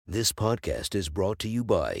This podcast is brought to you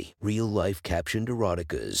by Real Life Captioned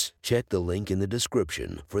Eroticas. Check the link in the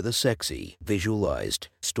description for the sexy, visualized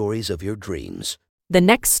stories of your dreams. The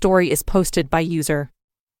next story is posted by user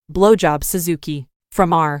Blowjob Suzuki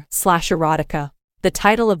from r/erotica. The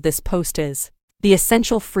title of this post is The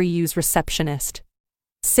Essential Free Use Receptionist.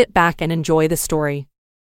 Sit back and enjoy the story.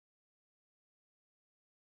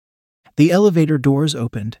 The elevator doors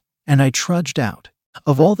opened, and I trudged out.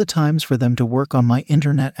 Of all the times for them to work on my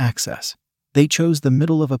internet access, they chose the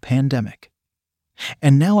middle of a pandemic.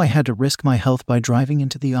 And now I had to risk my health by driving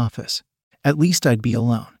into the office. At least I'd be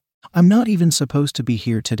alone. "I'm not even supposed to be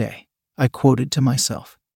here today," I quoted to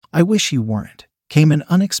myself. "I wish you weren't," came an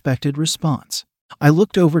unexpected response. I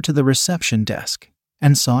looked over to the reception desk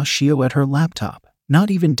and saw Shio at her laptop, not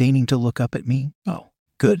even deigning to look up at me. "Oh,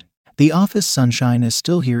 good. The office sunshine is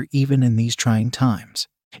still here even in these trying times.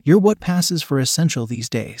 You're what passes for essential these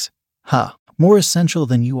days." "Huh, more essential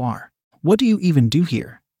than you are. What do you even do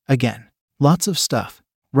here?" "Again, lots of stuff.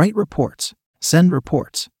 Write reports, send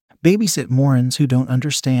reports, babysit morons who don't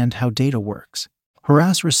understand how data works,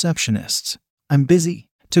 harass receptionists. I'm busy,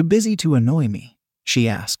 too busy to annoy me," she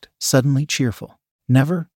asked, suddenly cheerful.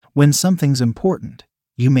 "Never. When something's important,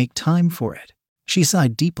 you make time for it." She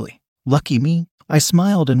sighed deeply. "Lucky me." I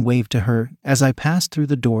smiled and waved to her as I passed through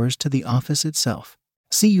the doors to the office itself.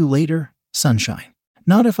 "See you later, sunshine."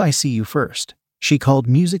 "Not if I see you first," she called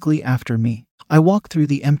musically after me. I walked through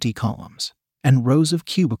the empty columns and rows of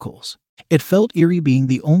cubicles. It felt eerie being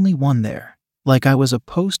the only one there, like I was a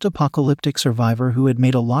post-apocalyptic survivor who had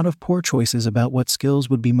made a lot of poor choices about what skills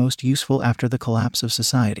would be most useful after the collapse of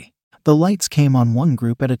society. The lights came on one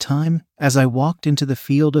group at a time as I walked into the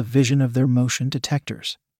field of vision of their motion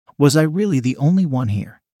detectors. Was I really the only one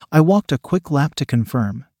here? I walked a quick lap to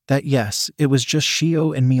confirm that yes, it was just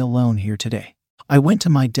Shio and me alone here today. I went to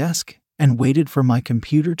my desk and waited for my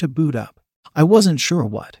computer to boot up. I wasn't sure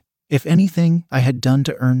what, if anything, I had done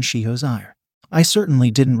to earn Shio's ire. I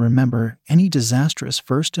certainly didn't remember any disastrous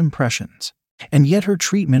first impressions, and yet her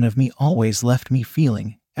treatment of me always left me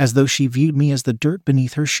feeling as though she viewed me as the dirt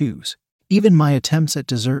beneath her shoes. Even my attempts at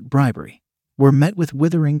dessert bribery were met with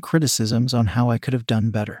withering criticisms on how I could have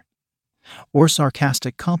done better, or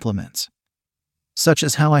sarcastic compliments, such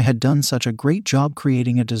as how I had done such a great job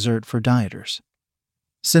creating a dessert for dieters,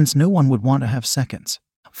 since no one would want to have seconds.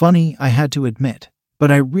 Funny, I had to admit,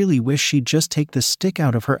 but I really wish she'd just take the stick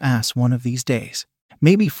out of her ass one of these days.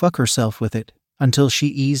 Maybe fuck herself with it until she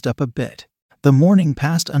eased up a bit. The morning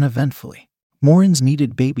passed uneventfully. Morons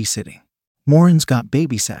needed babysitting. Morons got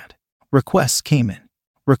babysat. Requests came in.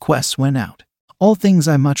 Requests went out. All things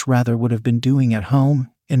I much rather would have been doing at home,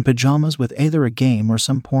 in pajamas with either a game or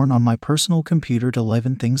some porn on my personal computer to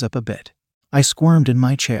liven things up a bit. I squirmed in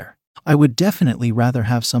my chair. I would definitely rather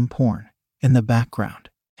have some porn in the background.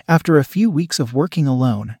 After a few weeks of working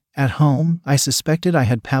alone at home, I suspected I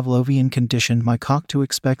had Pavlovian conditioned my cock to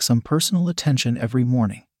expect some personal attention every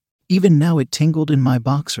morning. Even now it tingled in my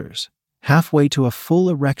boxers, halfway to a full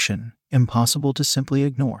erection, impossible to simply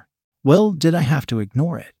ignore. Well, did I have to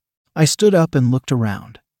ignore it? I stood up and looked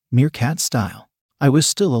around, meerkat style. I was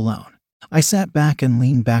still alone. I sat back and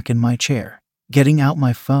leaned back in my chair, getting out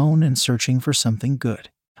my phone and searching for something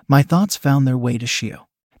good. My thoughts found their way to Shio.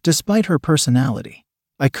 Despite her personality,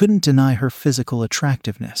 I couldn't deny her physical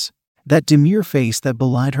attractiveness. That demure face that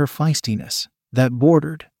belied her feistiness, that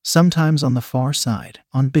bordered, sometimes on the far side,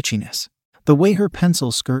 on bitchiness. The way her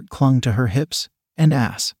pencil skirt clung to her hips and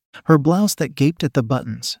ass. Her blouse that gaped at the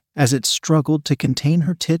buttons as it struggled to contain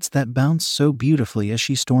her tits that bounced so beautifully as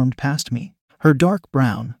she stormed past me. Her dark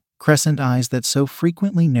brown, crescent eyes that so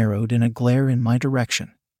frequently narrowed in a glare in my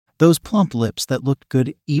direction. Those plump lips that looked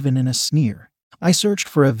good even in a sneer. I searched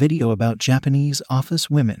for a video about Japanese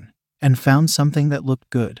office women and found something that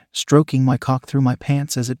looked good, stroking my cock through my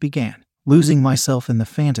pants as it began, losing myself in the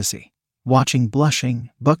fantasy, watching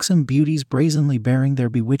blushing, buxom beauties brazenly baring their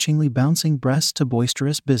bewitchingly bouncing breasts to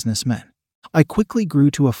boisterous businessmen. I quickly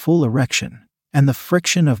grew to a full erection, and the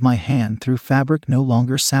friction of my hand through fabric no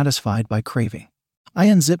longer satisfied by craving. I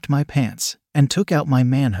unzipped my pants and took out my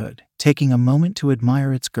manhood, taking a moment to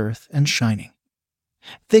admire its girth and shining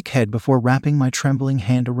thick head before wrapping my trembling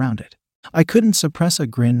hand around it. I couldn't suppress a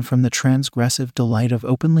grin from the transgressive delight of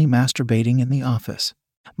openly masturbating in the office.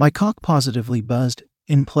 My cock positively buzzed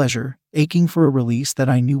in pleasure, aching for a release that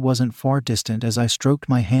I knew wasn't far distant as I stroked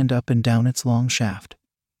my hand up and down its long shaft,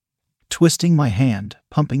 twisting my hand,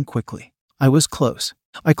 pumping quickly. I was close.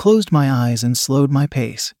 I closed my eyes and slowed my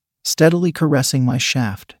pace, steadily caressing my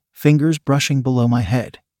shaft, fingers brushing below my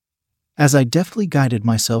head, as I deftly guided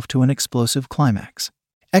myself to an explosive climax.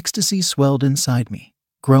 Ecstasy swelled inside me,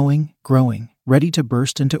 growing, ready to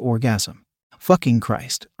burst into orgasm. Fucking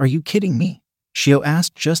Christ, are you kidding me? Shio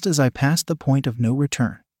asked just as I passed the point of no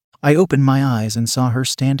return. I opened my eyes and saw her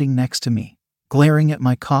standing next to me, glaring at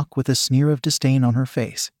my cock with a sneer of disdain on her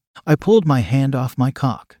face. I pulled my hand off my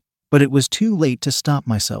cock, but it was too late to stop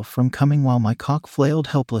myself from coming while my cock flailed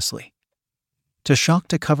helplessly. Too shocked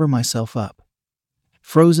to cover myself up,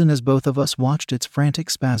 frozen as both of us watched its frantic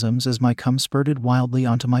spasms as my cum spurted wildly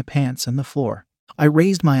onto my pants and the floor. I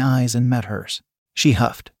raised my eyes and met hers. She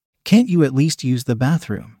huffed. "Can't you at least use the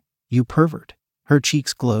bathroom, you pervert?" Her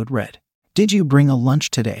cheeks glowed red. "Did you bring a lunch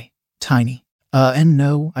today, Tiny?" And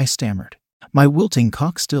no," I stammered. My wilting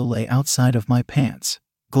cock still lay outside of my pants,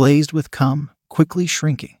 glazed with cum, quickly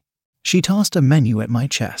shrinking. She tossed a menu at my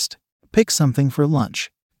chest. "Pick something for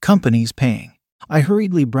lunch. Company's paying." I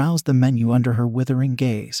hurriedly browsed the menu under her withering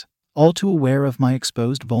gaze, all too aware of my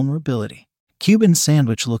exposed vulnerability. "Cuban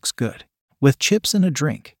sandwich looks good, with chips and a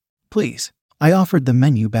drink, please." I offered the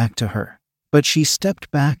menu back to her, but she stepped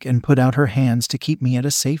back and put out her hands to keep me at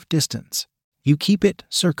a safe distance. "You keep it,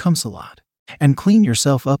 Sir Cumsalot, and clean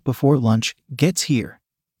yourself up before lunch gets here."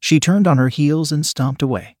 She turned on her heels and stomped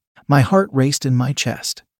away. My heart raced in my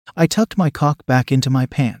chest. I tucked my cock back into my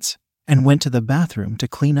pants and went to the bathroom to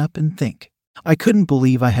clean up and think. I couldn't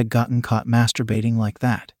believe I had gotten caught masturbating like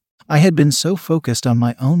that. I had been so focused on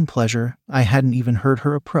my own pleasure, I hadn't even heard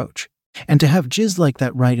her approach. And to have jizz like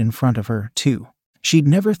that right in front of her, too. She'd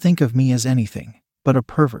never think of me as anything but a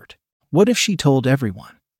pervert. What if she told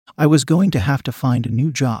everyone? I was going to have to find a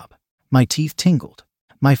new job. My teeth tingled.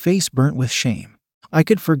 My face burnt with shame. I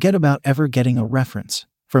could forget about ever getting a reference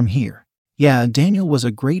from here. Yeah, Daniel was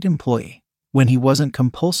a great employee when he wasn't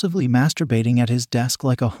compulsively masturbating at his desk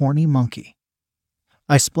like a horny monkey.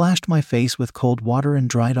 I splashed my face with cold water and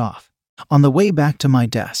dried off. On the way back to my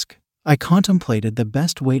desk, I contemplated the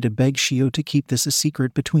best way to beg Shio to keep this a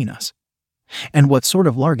secret between us, and what sort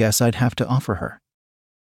of largesse I'd have to offer her.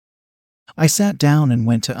 I sat down and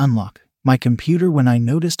went to unlock my computer when I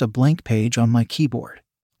noticed a blank page on my keyboard.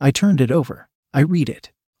 I turned it over. I read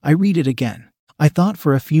it. I read it again. I thought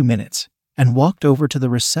for a few minutes, and walked over to the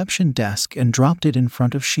reception desk and dropped it in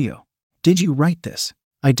front of Shio. "Did you write this?"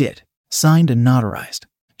 "I did. Signed and notarized."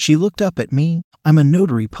 She looked up at me. "I'm a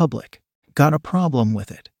notary public. Got a problem with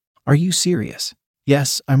it." "Are you serious?"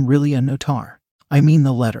 "Yes, I'm really a notar. I mean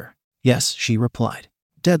the letter." "Yes," she replied.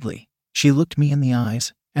 "Deadly." She looked me in the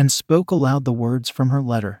eyes and spoke aloud the words from her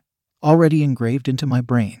letter, already engraved into my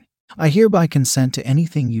brain. "I hereby consent to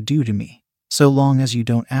anything you do to me, so long as you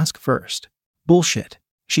don't ask first." "Bullshit."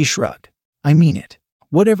 She shrugged. "I mean it.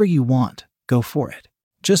 Whatever you want, go for it.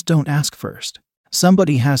 Just don't ask first.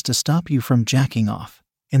 Somebody has to stop you from jacking off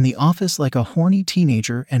in the office like a horny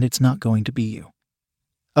teenager, and it's not going to be you."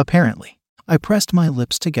 Apparently. I pressed my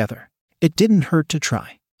lips together. It didn't hurt to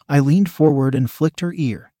try. I leaned forward and flicked her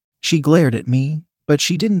ear. She glared at me, but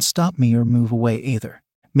she didn't stop me or move away either.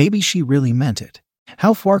 Maybe she really meant it.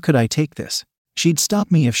 How far could I take this? She'd stop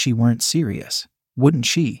me if she weren't serious, wouldn't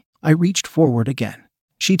she? I reached forward again.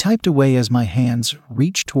 She typed away as my hands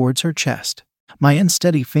reached towards her chest. My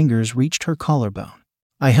unsteady fingers reached her collarbone.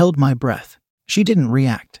 I held my breath. She didn't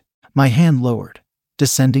react. My hand lowered,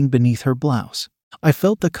 descending beneath her blouse. I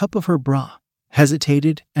felt the cup of her bra,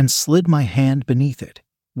 hesitated, and slid my hand beneath it,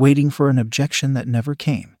 waiting for an objection that never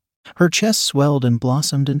came. Her chest swelled and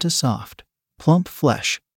blossomed into soft, plump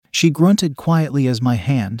flesh. She grunted quietly as my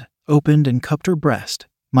hand opened and cupped her breast,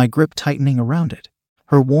 my grip tightening around it.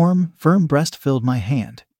 Her warm, firm breast filled my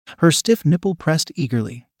hand. Her stiff nipple pressed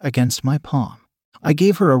eagerly against my palm. I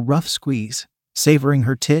gave her a rough squeeze, savoring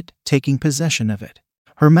her tit, taking possession of it.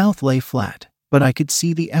 Her mouth lay flat, but I could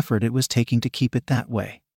see the effort it was taking to keep it that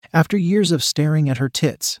way. After years of staring at her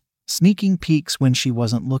tits, sneaking peeks when she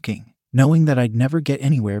wasn't looking, knowing that I'd never get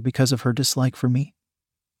anywhere because of her dislike for me,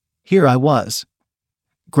 here I was,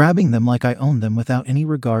 grabbing them like I owned them without any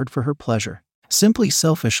regard for her pleasure, simply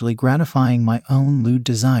selfishly gratifying my own lewd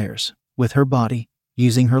desires with her body,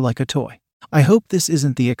 using her like a toy. "I hope this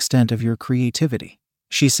isn't the extent of your creativity,"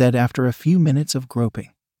 she said after a few minutes of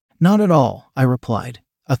groping. "Not at all," I replied,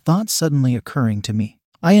 a thought suddenly occurring to me.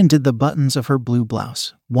 I undid the buttons of her blue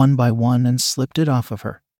blouse, one by one, and slipped it off of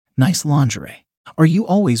her. "Nice lingerie. Are you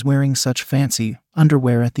always wearing such fancy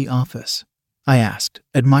underwear at the office?" I asked,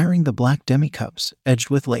 admiring the black demi-cups edged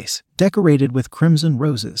with lace, decorated with crimson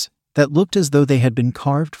roses, that looked as though they had been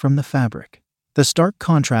carved from the fabric, the stark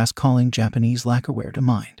contrast calling Japanese lacquerware to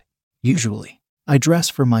mind. "Usually, I dress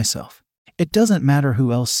for myself. It doesn't matter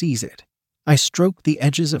who else sees it." I stroked the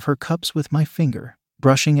edges of her cups with my finger,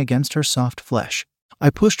 brushing against her soft flesh. I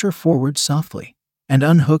pushed her forward softly, and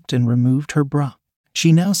unhooked and removed her bra.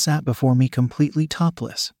 She now sat before me completely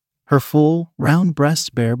topless, her full, round breasts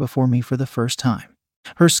bare before me for the first time.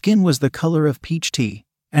 Her skin was the color of peach tea,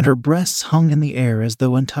 and her breasts hung in the air as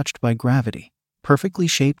though untouched by gravity, perfectly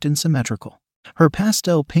shaped and symmetrical. Her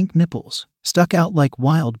pastel pink nipples stuck out like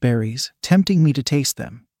wild berries, tempting me to taste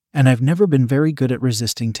them, and I've never been very good at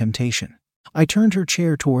resisting temptation. I turned her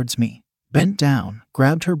chair towards me, bent down,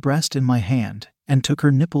 grabbed her breast in my hand, and took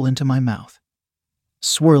her nipple into my mouth,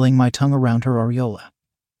 swirling my tongue around her areola.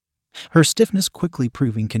 Her stiffness quickly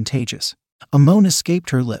proving contagious. A moan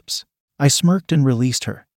escaped her lips. I smirked and released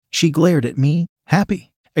her. She glared at me,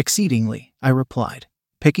 happy. Exceedingly, I replied,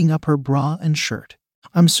 picking up her bra and shirt.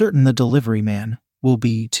 I'm certain the delivery man will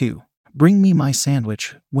be, too. Bring me my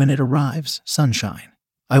sandwich when it arrives, sunshine.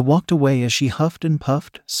 I walked away as she huffed and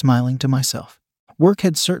puffed, smiling to myself. Work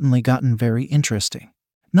had certainly gotten very interesting.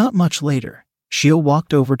 Not much later, Shio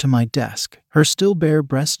walked over to my desk, her still bare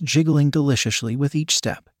breasts jiggling deliciously with each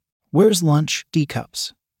step. Where's lunch,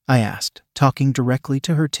 D-cups? I asked, talking directly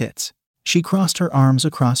to her tits. She crossed her arms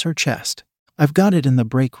across her chest. I've got it in the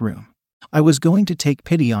break room. I was going to take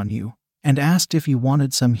pity on you and asked if you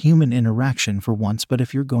wanted some human interaction for once, but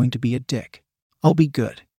if you're going to be a dick, I'll be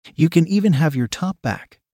good. You can even have your top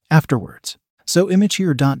back afterwards. So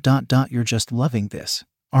immature ... You're just loving this,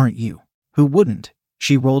 aren't you? Who wouldn't?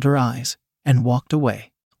 She rolled her eyes and walked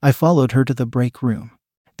away. I followed her to the break room.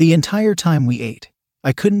 The entire time we ate,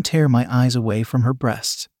 I couldn't tear my eyes away from her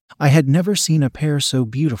breasts. I had never seen a pair so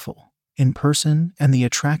beautiful in person, and the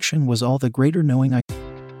attraction was all the greater knowing I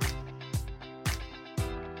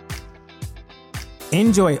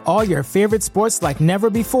Enjoy all your favorite sports like never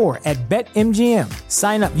before at BetMGM.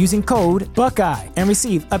 Sign up using code Buckeye and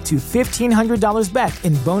receive up to $1,500 back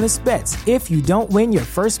in bonus bets if you don't win your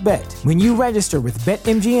first bet. When you register with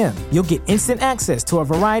BetMGM, you'll get instant access to a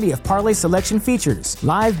variety of parlay selection features,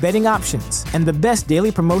 live betting options, and the best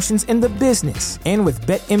daily promotions in the business. And with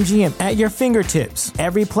BetMGM at your fingertips,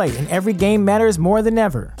 every play and every game matters more than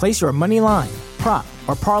ever. Place your money line, prop,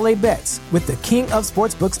 or parlay bets with the king of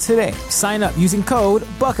sportsbooks today. Sign up using code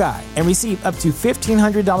Buckeye and receive up to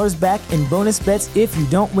 $1,500 back in bonus bets if you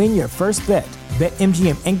don't win your first bet.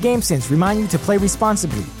 BetMGM and GameSense remind you to play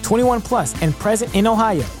responsibly. 21 plus and present in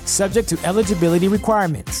Ohio, subject to eligibility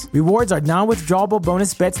requirements. Rewards are non-withdrawable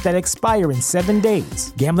bonus bets that expire in 7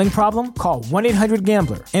 days. Gambling problem? Call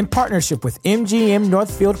 1-800-GAMBLER. In partnership with MGM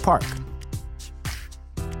Northfield Park.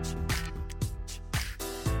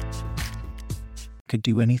 could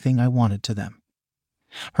do anything I wanted to them.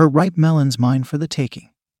 Her ripe melons mine for the taking.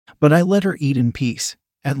 But I let her eat in peace,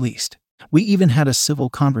 at least. We even had a civil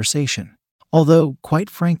conversation. Although, quite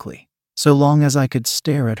frankly, so long as I could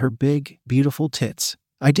stare at her big, beautiful tits,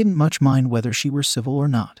 I didn't much mind whether she were civil or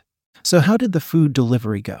not. So how did the food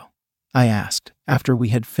delivery go? I asked, after we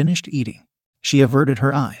had finished eating. She averted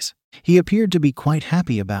her eyes. He appeared to be quite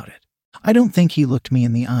happy about it. I don't think he looked me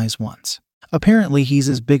in the eyes once. Apparently he's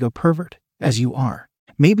as big a pervert as you are.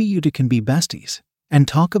 Maybe you two can be besties and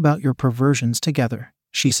talk about your perversions together,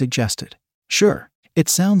 she suggested. Sure, it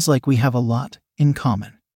sounds like we have a lot in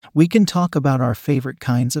common. We can talk about our favorite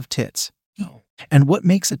kinds of tits. Oh. And what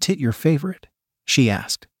makes a tit your favorite? She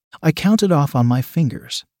asked. I counted off on my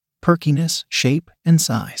fingers. Perkiness, shape, and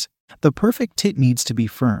size. The perfect tit needs to be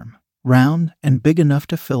firm, round, and big enough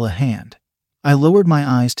to fill a hand. I lowered my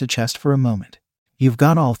eyes to chest for a moment. You've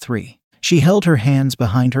got all three. She held her hands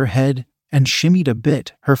behind her head and shimmied a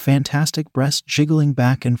bit, her fantastic breasts jiggling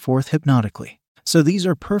back and forth hypnotically. So these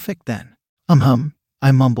are perfect then.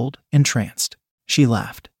 I mumbled, entranced. She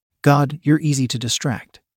laughed. God, you're easy to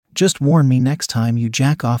distract. Just warn me next time you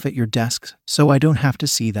jack off at your desks so I don't have to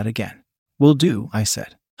see that again. Will do, I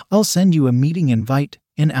said. I'll send you a meeting invite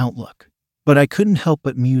in Outlook. But I couldn't help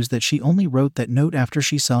but muse that she only wrote that note after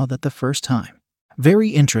she saw that the first time. Very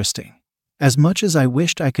interesting. As much as I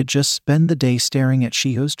wished I could just spend the day staring at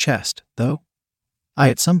Shiho's chest, though, I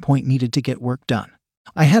at some point needed to get work done.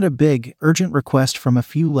 I had a big, urgent request from a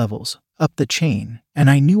few levels up the chain, and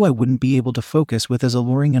I knew I wouldn't be able to focus with as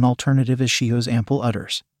alluring an alternative as Shiho's ample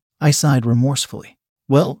udders. I sighed remorsefully.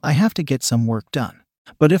 Well, I have to get some work done.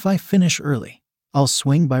 But if I finish early, I'll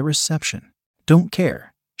swing by reception. Don't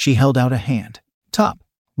care. She held out a hand. Top.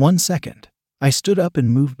 1 second. I stood up and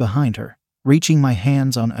moved behind her, reaching my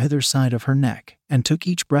hands on either side of her neck, and took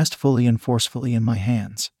each breast fully and forcefully in my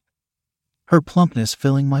hands, her plumpness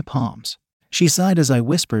filling my palms. She sighed as I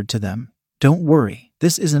whispered to them, Don't worry,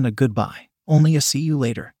 this isn't a goodbye, only a see you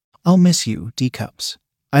later. I'll miss you, D-cups.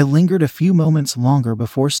 I lingered a few moments longer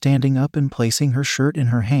before standing up and placing her shirt in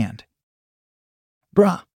her hand.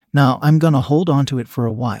 Bruh, now I'm gonna hold on to it for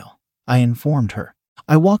a while, I informed her.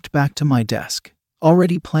 I walked back to my desk,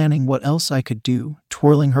 already planning what else I could do,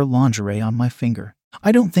 twirling her lingerie on my finger.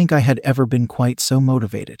 I don't think I had ever been quite so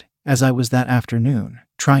motivated as I was that afternoon,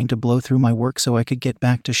 trying to blow through my work so I could get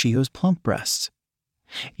back to Shio's plump breasts.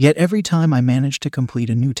 Yet every time I managed to complete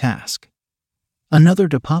a new task, another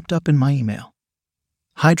popped up in my email.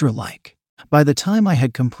 Hydra-like. By the time I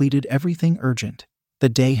had completed everything urgent, the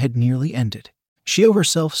day had nearly ended. Shio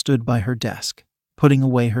herself stood by her desk, putting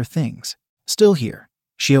away her things. Still here?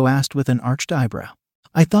 Shio asked with an arched eyebrow.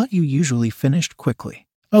 I thought you usually finished quickly.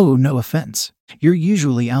 Oh, no offense. You're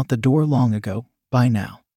usually out the door long ago, by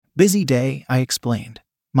now. Busy day, I explained,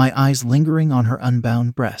 my eyes lingering on her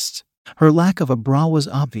unbound breasts. Her lack of a bra was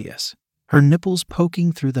obvious, her nipples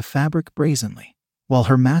poking through the fabric brazenly, while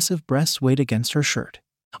her massive breasts weighed against her shirt.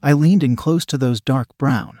 I leaned in close to those dark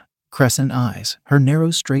brown, crescent eyes, her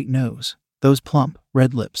narrow straight nose, those plump,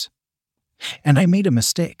 red lips. And I made a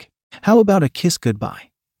mistake. How about a kiss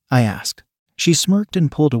goodbye? I asked. She smirked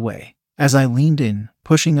and pulled away, as I leaned in,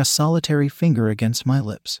 pushing a solitary finger against my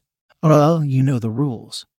lips. Well, you know the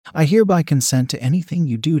rules. I hereby consent to anything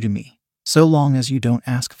you do to me, so long as you don't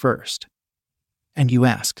ask first. And you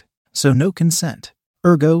asked, so no consent.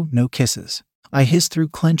 Ergo, no kisses. I hissed through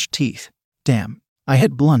clenched teeth. Damn, I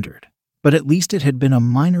had blundered. But at least it had been a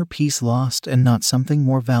minor piece lost and not something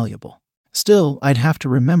more valuable. Still, I'd have to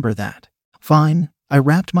remember that. Fine, I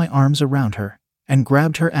wrapped my arms around her and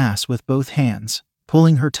grabbed her ass with both hands,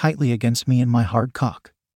 pulling her tightly against me in my hard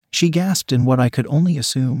cock. She gasped in what I could only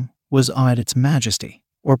assume was awe at its majesty,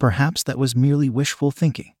 or perhaps that was merely wishful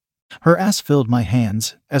thinking. Her ass filled my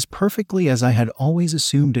hands as perfectly as I had always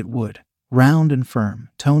assumed it would, round and firm,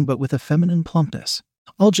 toned but with a feminine plumpness.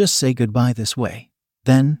 I'll just say goodbye this way.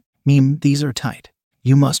 Then, these are tight.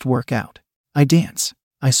 You must work out. I dance.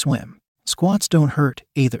 I swim. Squats don't hurt,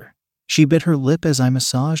 either. She bit her lip as I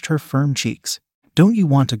massaged her firm cheeks. Don't you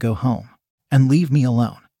want to go home and leave me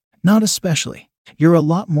alone? Not especially. You're a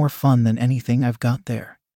lot more fun than anything I've got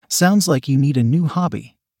there. Sounds like you need a new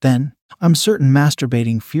hobby. Then, I'm certain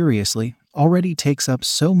masturbating furiously already takes up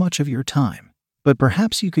so much of your time, but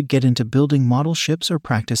perhaps you could get into building model ships or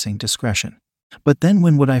practicing discretion. But then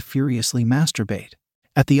when would I furiously masturbate?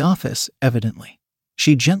 At the office, evidently.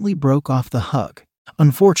 She gently broke off the hug.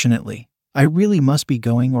 Unfortunately, I really must be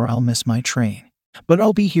going or I'll miss my train. But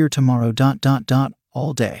I'll be here tomorrow ...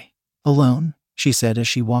 all day. Alone, she said as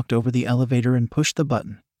she walked over the elevator and pushed the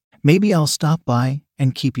button. Maybe I'll stop by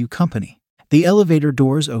and keep you company. The elevator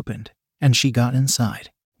doors opened, and she got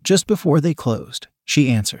inside. Just before they closed, she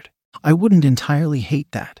answered. I wouldn't entirely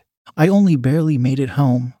hate that. I only barely made it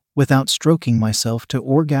home without stroking myself to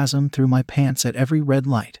orgasm through my pants at every red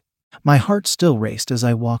light. My heart still raced as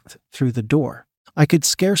I walked through the door. I could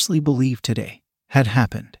scarcely believe today had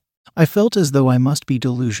happened. I felt as though I must be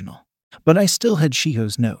delusional. But I still had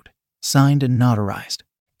Shio's note, signed and notarized.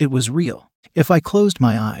 It was real. If I closed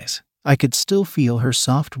my eyes, I could still feel her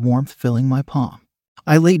soft warmth filling my palm.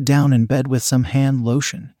 I laid down in bed with some hand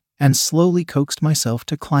lotion and slowly coaxed myself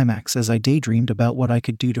to climax as I daydreamed about what I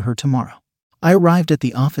could do to her tomorrow. I arrived at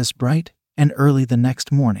the office bright and early the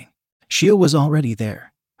next morning. Shio was already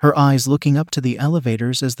there, her eyes looking up to the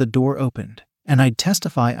elevators as the door opened, and I'd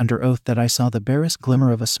testify under oath that I saw the barest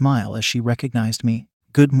glimmer of a smile as she recognized me.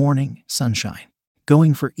 Good morning, sunshine.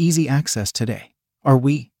 Going for easy access today, are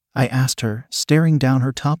we? I asked her, staring down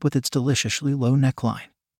her top with its deliciously low neckline.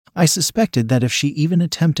 I suspected that if she even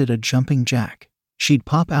attempted a jumping jack, she'd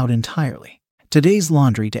pop out entirely. Today's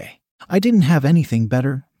laundry day. I didn't have anything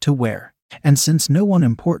better to wear, and since no one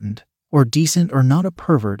important, or decent or not a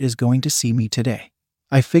pervert is going to see me today,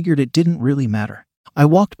 I figured it didn't really matter. I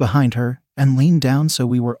walked behind her and leaned down so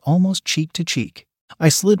we were almost cheek to cheek. I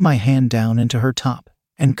slid my hand down into her top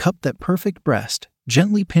and cupped that perfect breast,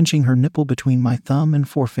 gently pinching her nipple between my thumb and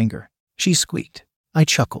forefinger. She squeaked. I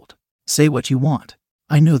chuckled. Say what you want.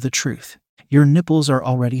 I know the truth. Your nipples are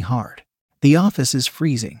already hard. The office is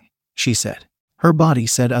freezing, she said. Her body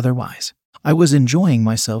said otherwise. I was enjoying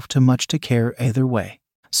myself too much to care either way.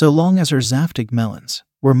 So long as her zaftig melons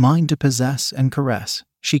were mine to possess and caress,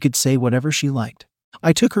 she could say whatever she liked.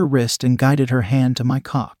 I took her wrist and guided her hand to my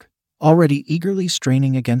cock, already eagerly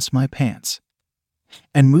straining against my pants,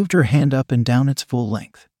 and moved her hand up and down its full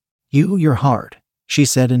length. You're hard, she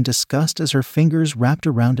said in disgust as her fingers wrapped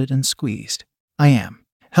around it and squeezed. I am.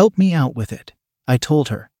 Help me out with it, I told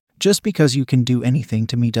her. Just because you can do anything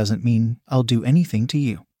to me doesn't mean I'll do anything to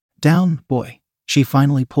you. Down, boy. She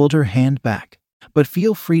finally pulled her hand back. But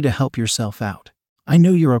feel free to help yourself out. I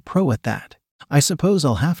know you're a pro at that. I suppose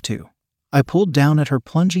I'll have to. I pulled down at her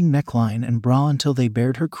plunging neckline and bra until they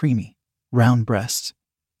bared her creamy, round breasts,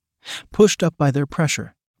 pushed up by their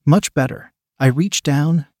pressure. Much better. I reached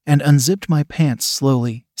down and unzipped my pants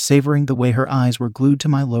slowly, savoring the way her eyes were glued to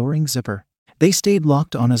my lowering zipper. They stayed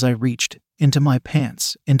locked on as I reached into my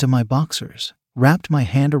pants, into my boxers, wrapped my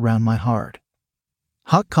hand around my hard,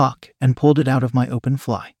 hot cock, and pulled it out of my open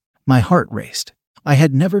fly. My heart raced. I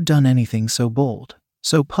had never done anything so bold,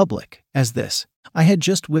 so public, as this. I had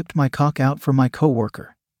just whipped my cock out for my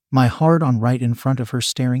coworker, my hard on right in front of her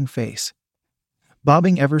staring face,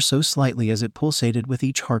 bobbing ever so slightly as it pulsated with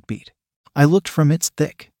each heartbeat. I looked from its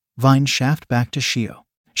thick, vine shaft back to Shio.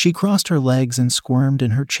 She crossed her legs and squirmed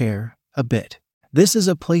in her chair a bit. "This is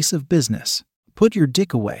a place of business. Put your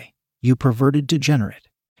dick away, you perverted degenerate.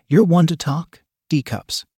 You're one to talk?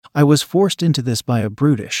 D-cups." I was forced into this by a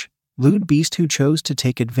brutish, lewd beast who chose to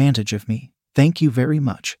take advantage of me. "Thank you very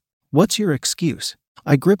much. What's your excuse?"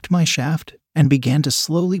 I gripped my shaft and began to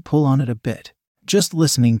slowly pull on it a bit. "Just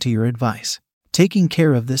listening to your advice. Taking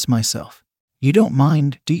care of this myself. You don't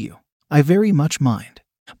mind, do you?" "I very much mind.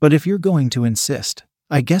 But if you're going to insist,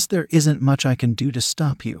 I guess there isn't much I can do to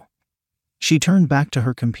stop you." She turned back to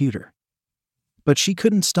her computer, but she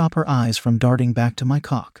couldn't stop her eyes from darting back to my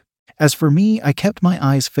cock. As for me, I kept my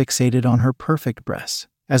eyes fixated on her perfect breasts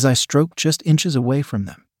as I stroked just inches away from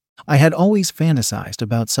them. I had always fantasized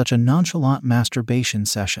about such a nonchalant masturbation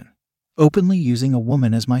session, openly using a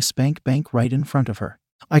woman as my spank bank right in front of her.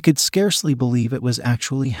 I could scarcely believe it was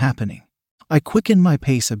actually happening. I quickened my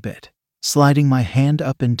pace a bit, sliding my hand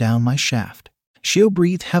up and down my shaft. Shio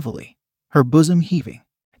breathed heavily, her bosom heaving.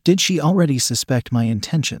 Did she already suspect my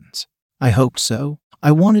intentions? I hoped so.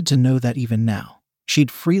 I wanted to know that even now, she'd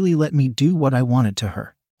freely let me do what I wanted to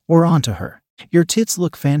her, or onto her. "Your tits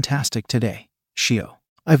look fantastic today, Shio.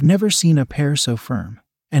 I've never seen a pair so firm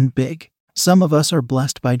and big. Some of us are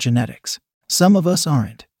blessed by genetics. Some of us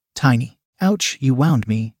aren't. Tiny." Ouch, you wound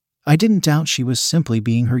me. I didn't doubt she was simply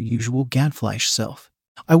being her usual gadfleisch self.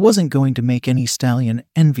 I wasn't going to make any stallion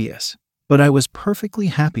envious, but I was perfectly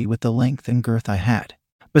happy with the length and girth I had.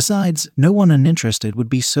 Besides, no one uninterested would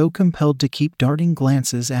be so compelled to keep darting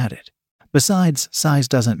glances at it. Besides, size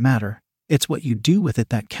doesn't matter. It's what you do with it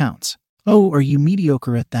that counts. "Oh, are you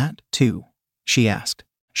mediocre at that, too?" she asked.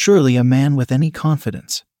 "Surely a man with any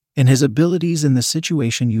confidence in his abilities in the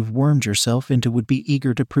situation you've wormed yourself into would be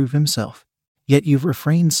eager to prove himself. Yet you've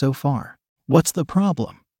refrained so far. What's the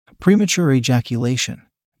problem? Premature ejaculation.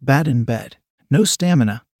 Bad in bed. No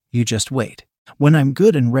stamina. You just wait. When I'm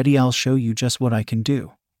good and ready, I'll show you just what I can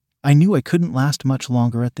do." I knew I couldn't last much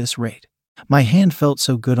longer at this rate. My hand felt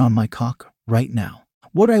so good on my cock right now.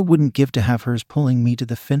 What I wouldn't give to have hers pulling me to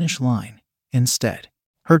the finish line instead.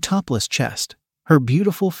 Her topless chest, her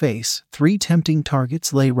beautiful face, 3 tempting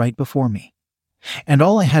targets lay right before me. And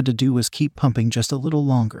all I had to do was keep pumping just a little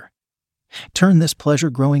longer. Turn this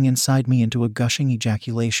pleasure growing inside me into a gushing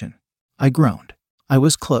ejaculation. I groaned. I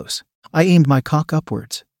was close. I aimed my cock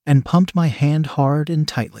upwards and pumped my hand hard and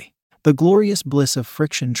tightly. The glorious bliss of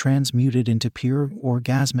friction transmuted into pure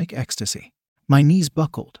orgasmic ecstasy. My knees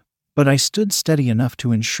buckled, but I stood steady enough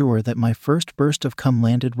to ensure that my first burst of cum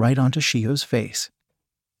landed right onto Shio's face.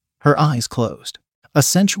 Her eyes closed. A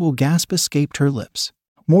sensual gasp escaped her lips.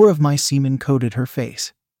 More of my semen coated her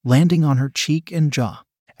face, landing on her cheek and jaw.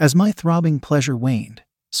 As my throbbing pleasure waned,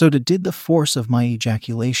 so did the force of my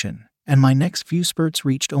ejaculation, and my next few spurts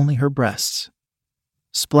reached only her breasts,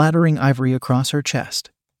 splattering ivory across her chest,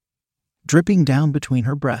 dripping down between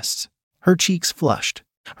her breasts. Her cheeks flushed.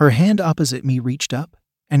 Her hand opposite me reached up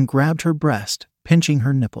and grabbed her breast, pinching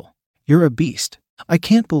her nipple. "You're a beast. I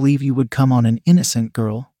can't believe you would come on an innocent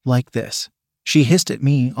girl like this," she hissed at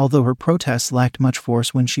me, although her protests lacked much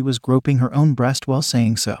force when she was groping her own breast while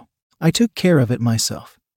saying so. "I took care of it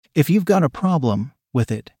myself. If you've got a problem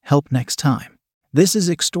with it, help next time. This is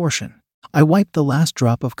extortion." I wiped the last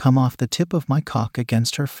drop of cum off the tip of my cock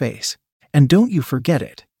against her face. "And don't you forget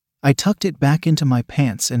it." I tucked it back into my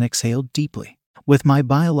pants and exhaled deeply, with my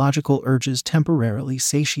biological urges temporarily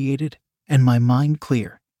satiated and my mind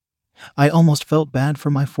clear. I almost felt bad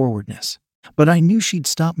for my forwardness, but I knew she'd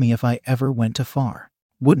stop me if I ever went too far.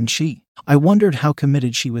 Wouldn't she? I wondered how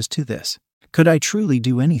committed she was to this. Could I truly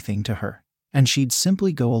do anything to her, and she'd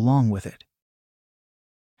simply go along with it?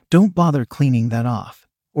 "Don't bother cleaning that off,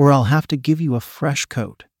 or I'll have to give you a fresh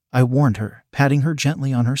coat," I warned her, patting her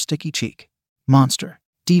gently on her sticky cheek. "Monster.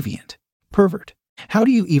 Deviant. Pervert. How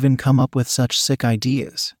do you even come up with such sick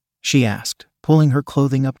ideas?" she asked, pulling her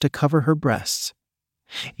clothing up to cover her breasts,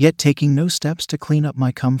 yet taking no steps to clean up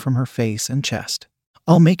my cum from her face and chest.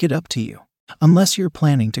 "I'll make it up to you, unless you're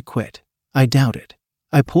planning to quit." I doubt it.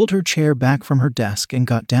 I pulled her chair back from her desk and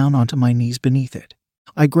got down onto my knees beneath it.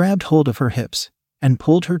 I grabbed hold of her hips and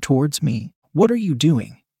pulled her towards me. "What are you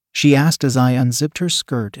doing?" she asked as I unzipped her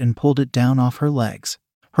skirt and pulled it down off her legs.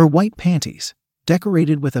 Her white panties,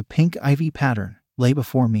 decorated with a pink ivy pattern, lay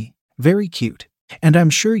before me, Very cute. And I'm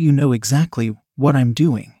sure you know exactly what I'm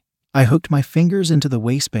doing. I hooked my fingers into the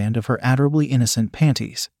waistband of her adorably innocent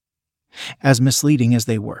panties, as misleading as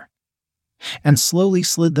they were, and slowly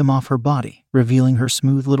slid them off her body, revealing her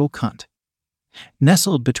smooth little cunt.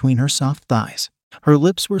 Nestled between her soft thighs, her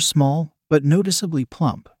lips were small but noticeably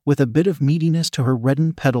plump, with a bit of meatiness to her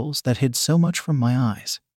reddened petals that hid so much from my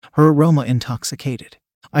eyes. Her aroma intoxicated.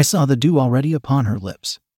 I saw the dew already upon her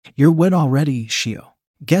lips. You're wet already, Shio.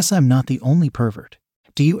 Guess I'm not the only pervert.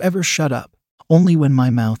 Do you ever shut up? Only when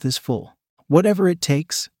my mouth is full. Whatever it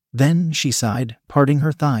takes. Then, she sighed, parting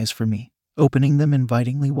her thighs for me, opening them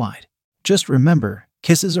invitingly wide. Just remember,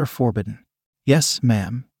 kisses are forbidden. Yes,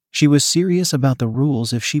 ma'am. She was serious about the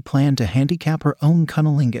rules if she planned to handicap her own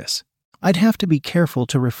cunnilingus. I'd have to be careful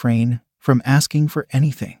to refrain from asking for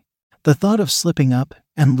anything. The thought of slipping up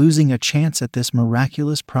and losing a chance at this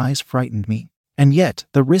miraculous prize frightened me, and yet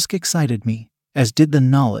the risk excited me, as did the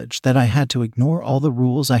knowledge that I had to ignore all the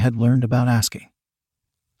rules I had learned about asking.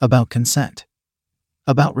 About consent.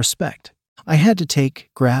 About respect. I had to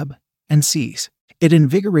take, grab, and seize. It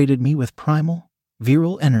invigorated me with primal,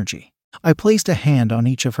 virile energy. I placed a hand on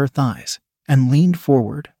each of her thighs and leaned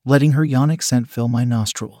forward, letting her yonic scent fill my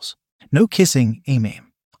nostrils. No kissing,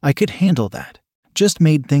 ma'am. I could handle that. Just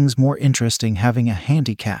made things more interesting having a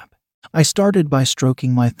handicap. I started by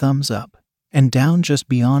stroking my thumbs up and down just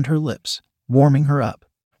beyond her lips, warming her up.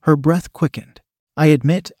 Her breath quickened. I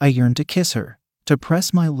admit I yearned to kiss her, to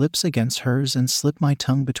press my lips against hers and slip my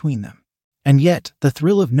tongue between them. And yet, the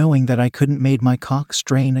thrill of knowing that I couldn't made my cock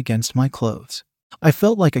strain against my clothes. I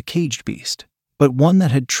felt like a caged beast, but one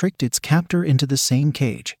that had tricked its captor into the same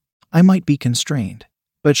cage. I might be constrained,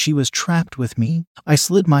 but she was trapped with me. I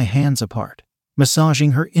slid my hands apart,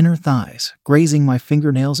 massaging her inner thighs, grazing my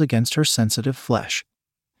fingernails against her sensitive flesh.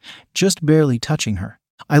 Just barely touching her,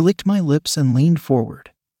 I licked my lips and leaned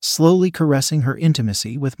forward, slowly caressing her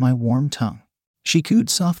intimacy with my warm tongue. She cooed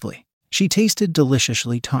softly. She tasted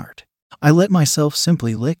deliciously tart. I let myself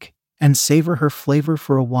simply lick and savor her flavor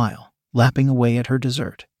for a while, lapping away at her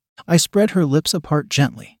dessert. I spread her lips apart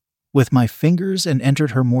gently with my fingers and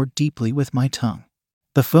entered her more deeply with my tongue.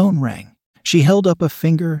 The phone rang. She held up a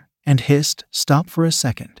finger and hissed, "Stop for a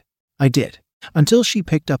second." I did, until she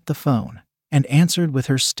picked up the phone and answered with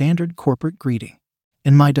her standard corporate greeting.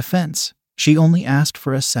 In my defense, she only asked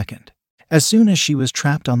for a second. As soon as she was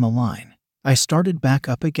trapped on the line, I started back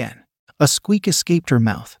up again. A squeak escaped her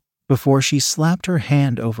mouth before she slapped her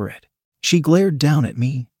hand over it. She glared down at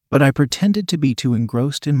me, but I pretended to be too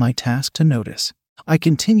engrossed in my task to notice. I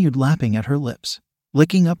continued lapping at her lips,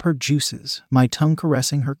 licking up her juices, my tongue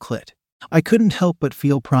caressing her clit. I couldn't help but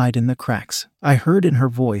feel pride in the cracks I heard in her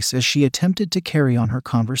voice as she attempted to carry on her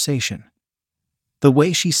conversation. The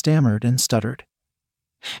way she stammered and stuttered,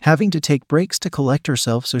 having to take breaks to collect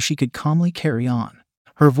herself so she could calmly carry on.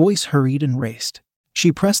 Her voice hurried and raced.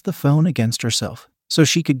 She pressed the phone against herself so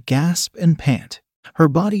she could gasp and pant. Her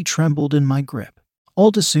body trembled in my grip.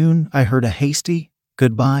 All too soon, I heard a hasty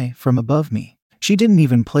goodbye from above me. She didn't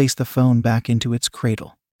even place the phone back into its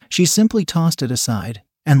cradle. She simply tossed it aside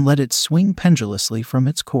and let it swing pendulously from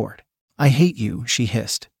its cord. "I hate you," she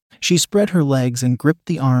hissed. She spread her legs and gripped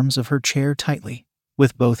the arms of her chair tightly,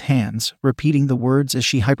 with both hands, repeating the words as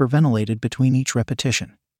she hyperventilated between each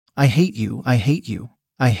repetition. "I hate you, I hate you,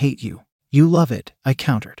 I hate you." "You love it," I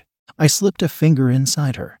countered. I slipped a finger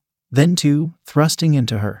inside her, then two, thrusting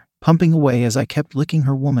into her, pumping away as I kept licking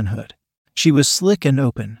her womanhood. She was slick and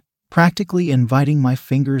open, practically inviting my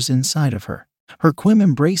fingers inside of her. Her quim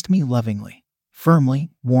embraced me lovingly, firmly,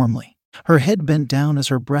 warmly. Her head bent down as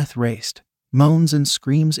her breath raced, moans and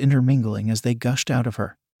screams intermingling as they gushed out of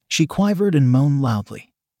her. She quivered and moaned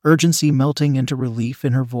loudly, urgency melting into relief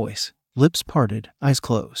in her voice, lips parted, eyes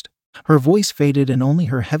closed. Her voice faded and only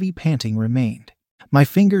her heavy panting remained. My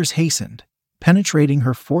fingers hastened, penetrating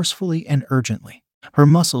her forcefully and urgently. Her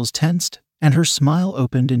muscles tensed, and her smile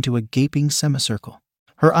opened into a gaping semicircle.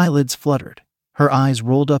 Her eyelids fluttered, her eyes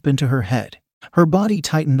rolled up into her head. Her body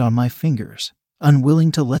tightened on my fingers,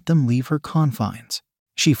 unwilling to let them leave her confines.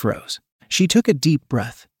 She froze. She took a deep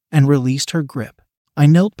breath and released her grip. I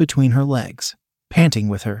knelt between her legs, panting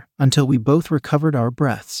with her until we both recovered our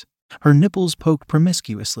breaths. Her nipples poked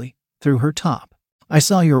promiscuously through her top. "I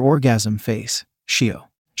saw your orgasm face, Shio."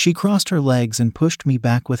 She crossed her legs and pushed me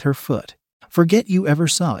back with her foot. "Forget you ever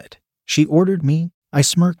saw it," she ordered me. I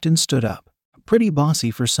smirked and stood up. Pretty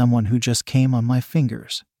bossy for someone who just came on my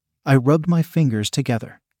fingers. I rubbed my fingers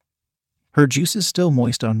together. Her juices still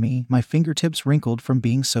moist on me, my fingertips wrinkled from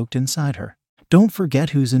being soaked inside her. "Don't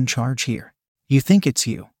forget who's in charge here." "You think it's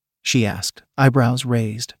you?" she asked, eyebrows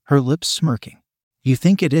raised, her lips smirking. "You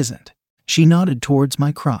think it isn't?" She nodded towards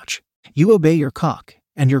my crotch. You obey your cock,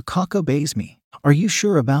 and your cock obeys me. Are you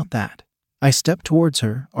sure about that? I stepped towards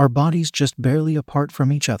her, our bodies just barely apart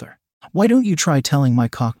from each other. Why don't you try telling my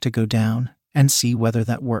cock to go down, and see whether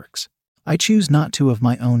that works? I choose not to of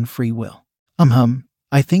my own free will.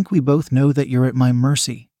 I think we both know that you're at my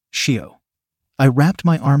mercy, Shio. I wrapped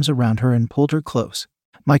my arms around her and pulled her close.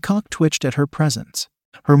 My cock twitched at her presence.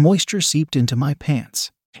 Her moisture seeped into my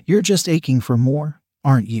pants. You're just aching for more,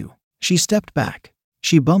 aren't you? She stepped back.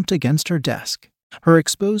 She bumped against her desk. Her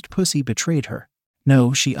exposed pussy betrayed her.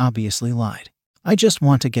 No, she obviously lied. I just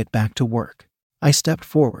want to get back to work. I stepped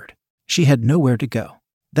forward. She had nowhere to go.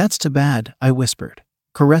 That's too bad, I whispered,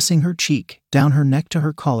 caressing her cheek, down her neck to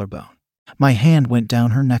her collarbone. My hand went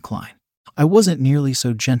down her neckline. I wasn't nearly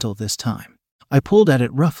so gentle this time. I pulled at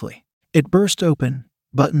it roughly. It burst open,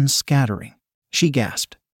 buttons scattering. She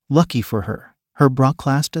gasped. Lucky for her, her bra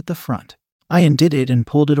clasped at the front. I undid it and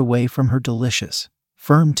pulled it away from her delicious,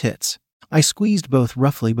 firm tits. I squeezed both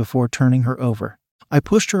roughly before turning her over. I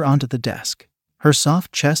pushed her onto the desk, her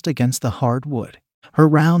soft chest against the hard wood, her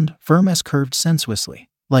round, firm ass curved sensuously,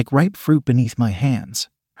 like ripe fruit beneath my hands,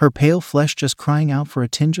 her pale flesh just crying out for a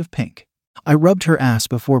tinge of pink. I rubbed her ass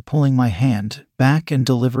before pulling my hand back and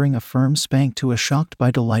delivering a firm spank to a shocked by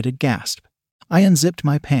delighted gasp. I unzipped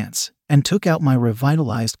my pants and took out my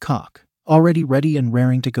revitalized cock, already ready and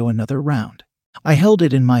raring to go another round. I held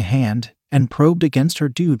it in my hand and probed against her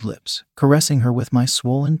dude lips, caressing her with my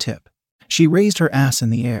swollen tip. She raised her ass in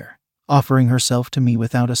the air, offering herself to me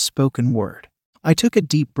without a spoken word. I took a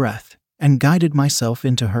deep breath and guided myself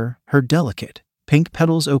into her delicate, pink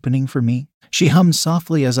petals opening for me. She hummed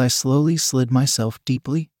softly as I slowly slid myself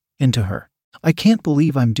deeply into her. I can't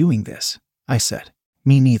believe I'm doing this, I said.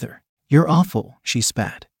 Me neither. You're awful, she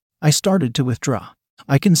spat. I started to withdraw.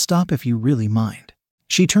 I can stop if you really mind.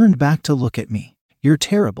 She turned back to look at me. You're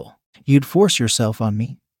terrible. You'd force yourself on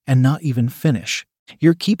me and not even finish.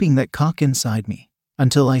 You're keeping that cock inside me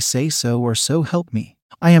until I say so, or so help me.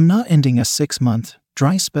 I am not ending a 6-month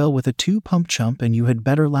dry spell with a 2-pump chump, and you had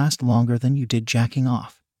better last longer than you did jacking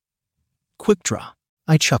off. Quick draw.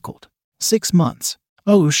 I chuckled. 6 months.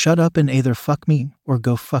 Oh, shut up and either fuck me or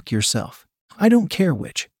go fuck yourself. I don't care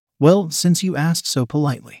which. Well, since you asked so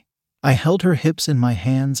politely. I held her hips in my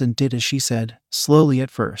hands and did as she said, slowly at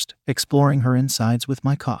first, exploring her insides with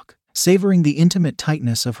my cock, savoring the intimate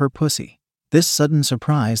tightness of her pussy. This sudden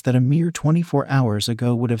surprise that a mere 24 hours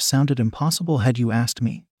ago would have sounded impossible had you asked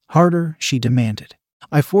me. Harder, she demanded.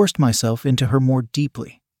 I forced myself into her more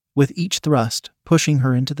deeply, with each thrust pushing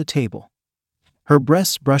her into the table. Her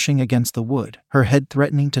breasts brushing against the wood, her head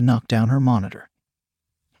threatening to knock down her monitor.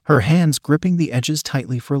 Her hands gripping the edges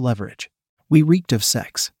tightly for leverage. We reeked of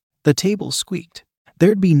sex. The table squeaked.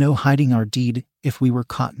 There'd be no hiding our deed if we were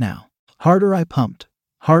caught now. Harder I pumped.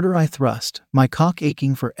 Harder I thrust, my cock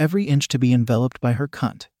aching for every inch to be enveloped by her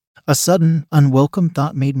cunt. A sudden, unwelcome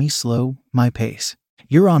thought made me slow my pace.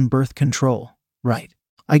 You're on birth control, right?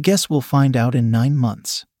 I guess we'll find out in 9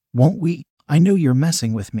 months, won't we? I know you're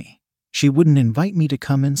messing with me. She wouldn't invite me to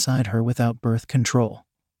come inside her without birth control.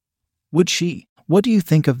 Would she? What do you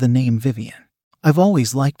think of the name Vivian? I've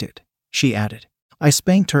always liked it, she added. I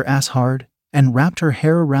spanked her ass hard and wrapped her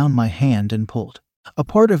hair around my hand and pulled. A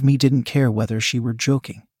part of me didn't care whether she were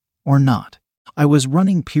joking or not. I was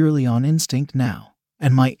running purely on instinct now,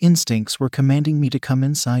 and my instincts were commanding me to come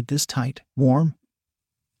inside this tight, warm,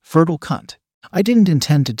 fertile cunt. I didn't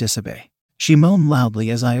intend to disobey. She moaned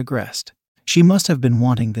loudly as I aggressed. She must have been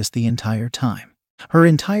wanting this the entire time. Her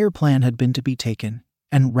entire plan had been to be taken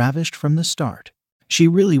and ravished from the start. She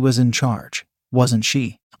really was in charge, wasn't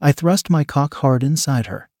she? I thrust my cock hard inside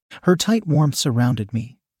her. Her tight warmth surrounded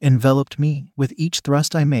me, enveloped me with each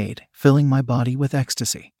thrust I made, filling my body with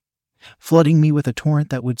ecstasy, flooding me with a torrent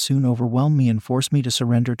that would soon overwhelm me and force me to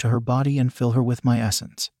surrender to her body and fill her with my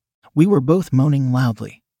essence. We were both moaning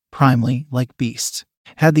loudly, primely, like beasts.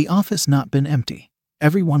 Had the office not been empty,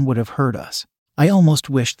 everyone would have heard us. I almost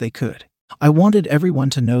wished they could. I wanted everyone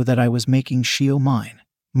to know that I was making Shio mine,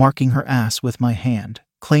 marking her ass with my hand,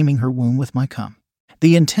 claiming her womb with my cum.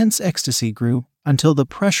 The intense ecstasy grew until the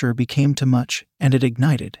pressure became too much and it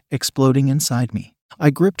ignited, exploding inside me. I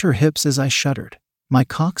gripped her hips as I shuddered, my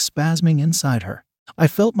cock spasming inside her. I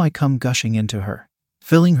felt my cum gushing into her,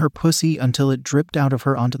 filling her pussy until it dripped out of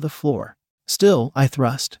her onto the floor. Still, I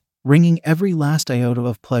thrust, wringing every last iota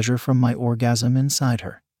of pleasure from my orgasm inside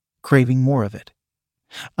her, craving more of it,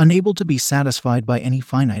 unable to be satisfied by any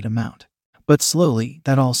finite amount. But slowly,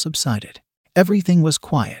 that all subsided. Everything was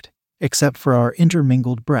quiet, except for our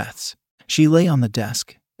intermingled breaths. She lay on the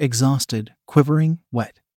desk, exhausted, quivering,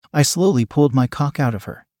 wet. I slowly pulled my cock out of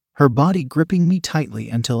her, her body gripping me tightly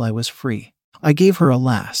until I was free. I gave her a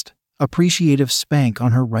last, appreciative spank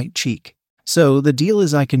on her right cheek. "So the deal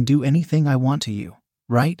is I can do anything I want to you,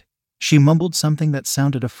 right?" She mumbled something that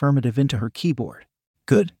sounded affirmative into her keyboard.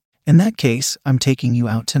 "Good. In that case, I'm taking you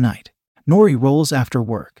out tonight." Nori rolls after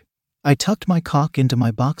work. I tucked my cock into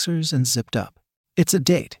my boxers and zipped up. It's a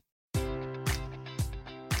date.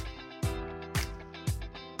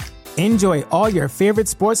 Enjoy all your favorite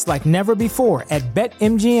sports like never before at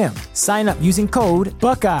BetMGM. Sign up using code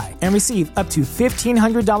Buckeye and receive up to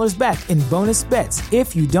 $1,500 back in bonus bets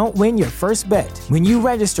if you don't win your first bet. When you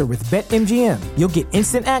register with BetMGM, you'll get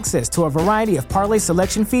instant access to a variety of parlay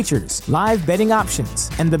selection features, live betting options,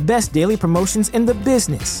 and the best daily promotions in the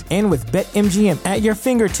business. And with BetMGM at your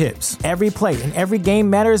fingertips, every play and every game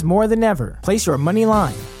matters more than ever. Place your money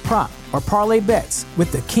line, prop, or parlay bets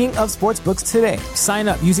with the king of sportsbooks today. Sign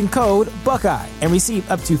up using code Buckeye and receive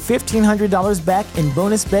up to $1,500 back in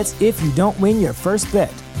bonus bets if you don't win your first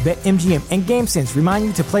bet. BetMGM and GameSense remind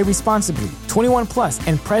you to play responsibly. 21 plus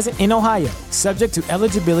and present in Ohio, subject to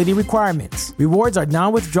eligibility requirements. Rewards are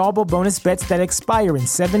non-withdrawable bonus bets that expire in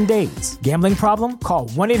 7 days. Gambling problem? Call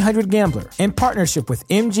 1-800-GAMBLER in partnership with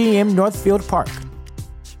MGM Northfield Park.